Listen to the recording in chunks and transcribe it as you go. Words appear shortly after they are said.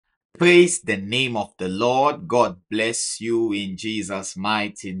Praise the name of the Lord. God bless you in Jesus'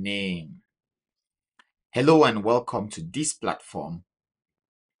 mighty name. Hello and welcome to this platform.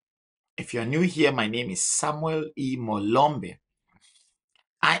 If you're new here, my name is Samuel E. Molombe.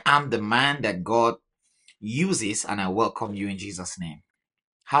 I am the man that God uses, and I welcome you in Jesus' name.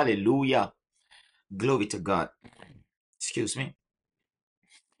 Hallelujah. Glory to God. Excuse me.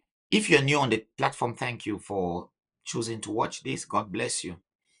 If you're new on the platform, thank you for choosing to watch this. God bless you.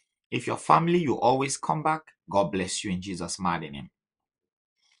 If your family, you always come back. God bless you in Jesus' mighty name.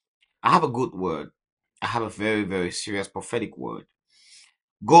 I have a good word. I have a very, very serious prophetic word.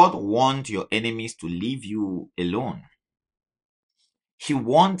 God wants your enemies to leave you alone. He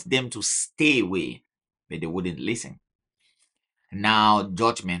wants them to stay away, but they wouldn't listen. Now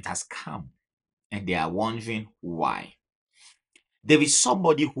judgment has come, and they are wondering why. There is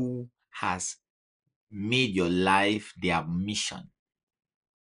somebody who has made your life their mission,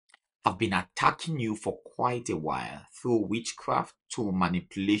 have been attacking you for quite a while through witchcraft, through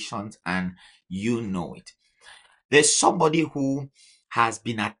manipulations, and you know it. There's somebody who has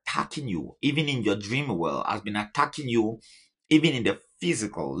been attacking you, even in your dream world, has been attacking you, even in the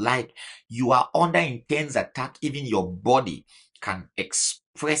physical. Like you are under intense attack, even your body can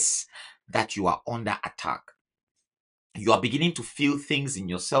express that you are under attack. You are beginning to feel things in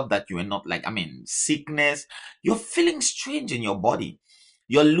yourself that you are not like, sickness. You're feeling strange in your body.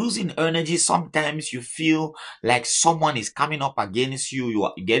 You're losing energy. Sometimes you feel like someone is coming up against you. You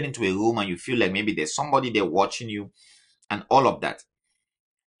get into a room and you feel like maybe there's somebody there watching you and all of that.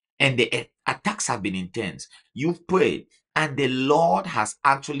 And the attacks have been intense. You've prayed, and the Lord has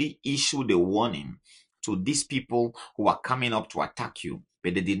actually issued a warning to these people who are coming up to attack you,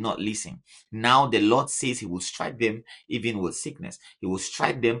 but they did not listen. Now the Lord says He will strike them even with sickness. He will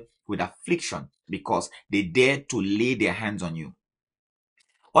strike them with affliction because they dared to lay their hands on you.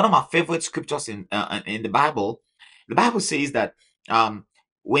 One of my favorite scriptures in the Bible says that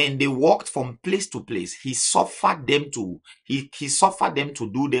when they walked from place to place, he suffered them to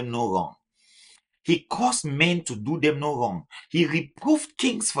do them no wrong. He caused men to do them no wrong. He reproved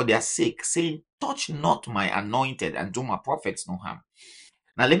kings for their sake, saying, "Touch not my anointed and do my prophets no harm."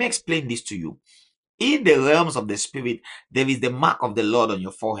 Now let me explain this to you. In the realms of the spirit, there is the mark of the Lord on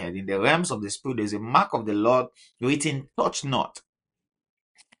your forehead. In the realms of the spirit, there is a mark of the Lord written, "Touch not."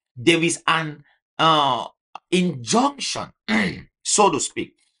 There is an injunction, so to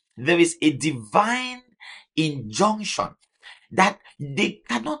speak. There is a divine injunction that they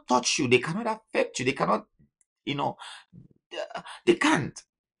cannot touch you, they cannot affect you, they cannot, they can't.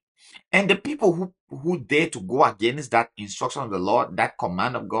 And the people who dare to go against that instruction of the Lord, that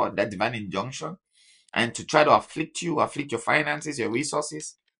command of God, that divine injunction, and to try to afflict you, afflict your finances, your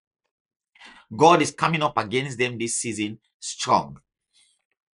resources, God is coming up against them this season strong.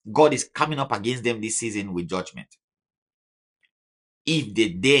 God is coming up against them this season with judgment. If they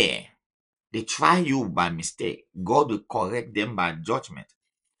dare, they try you by mistake, God will correct them by judgment.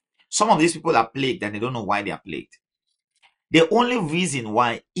 Some of these people are plagued and they don't know why they are plagued. The only reason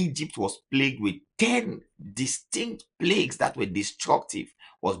why Egypt was plagued with 10 distinct plagues that were destructive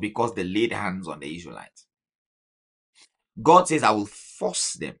was because they laid hands on the Israelites. God says, "I will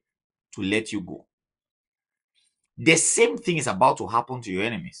force them to let you go." The same thing is about to happen to your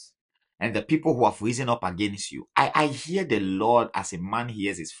enemies and the people who have risen up against you. I hear the Lord as a man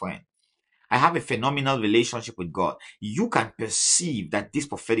hears his friend. I have a phenomenal relationship with God. You can perceive that this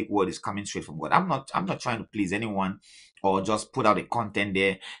prophetic word is coming straight from God. I'm not trying to please anyone or just put out a content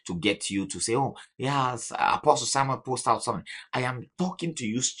there to get you to say, "Oh, yes, Apostle Samuel post out something." I am talking to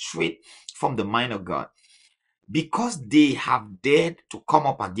you straight from the mind of God. Because they have dared to come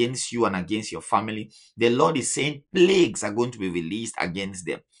up against you and against your family, the Lord is saying plagues are going to be released against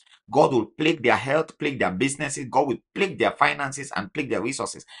them. God will plague their health, plague their businesses. God will plague their finances and plague their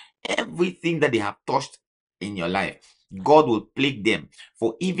resources. Everything that they have touched in your life, God will plague them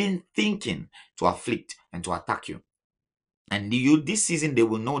for even thinking to afflict and to attack you. And you, this season, they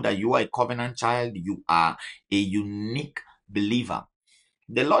will know that you are a covenant child. You are a unique believer.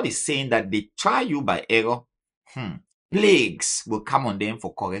 The Lord is saying that they try you by error. Plagues will come on them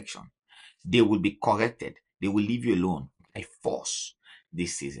for correction. They will be corrected. They will leave you alone by force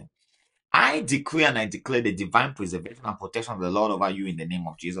this season. I decree and I declare the divine preservation and protection of the Lord over you in the name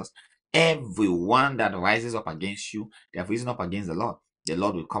of Jesus. Everyone that rises up against you, they have risen up against the Lord. The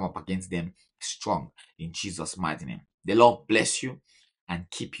Lord will come up against them strong in Jesus' mighty name. The Lord bless you and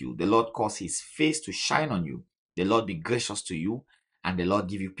keep you. The Lord cause his face to shine on you. The Lord be gracious to you and the Lord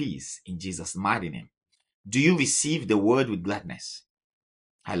give you peace in Jesus' mighty name. Do you receive the word with gladness?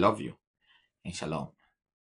 I love you and shalom.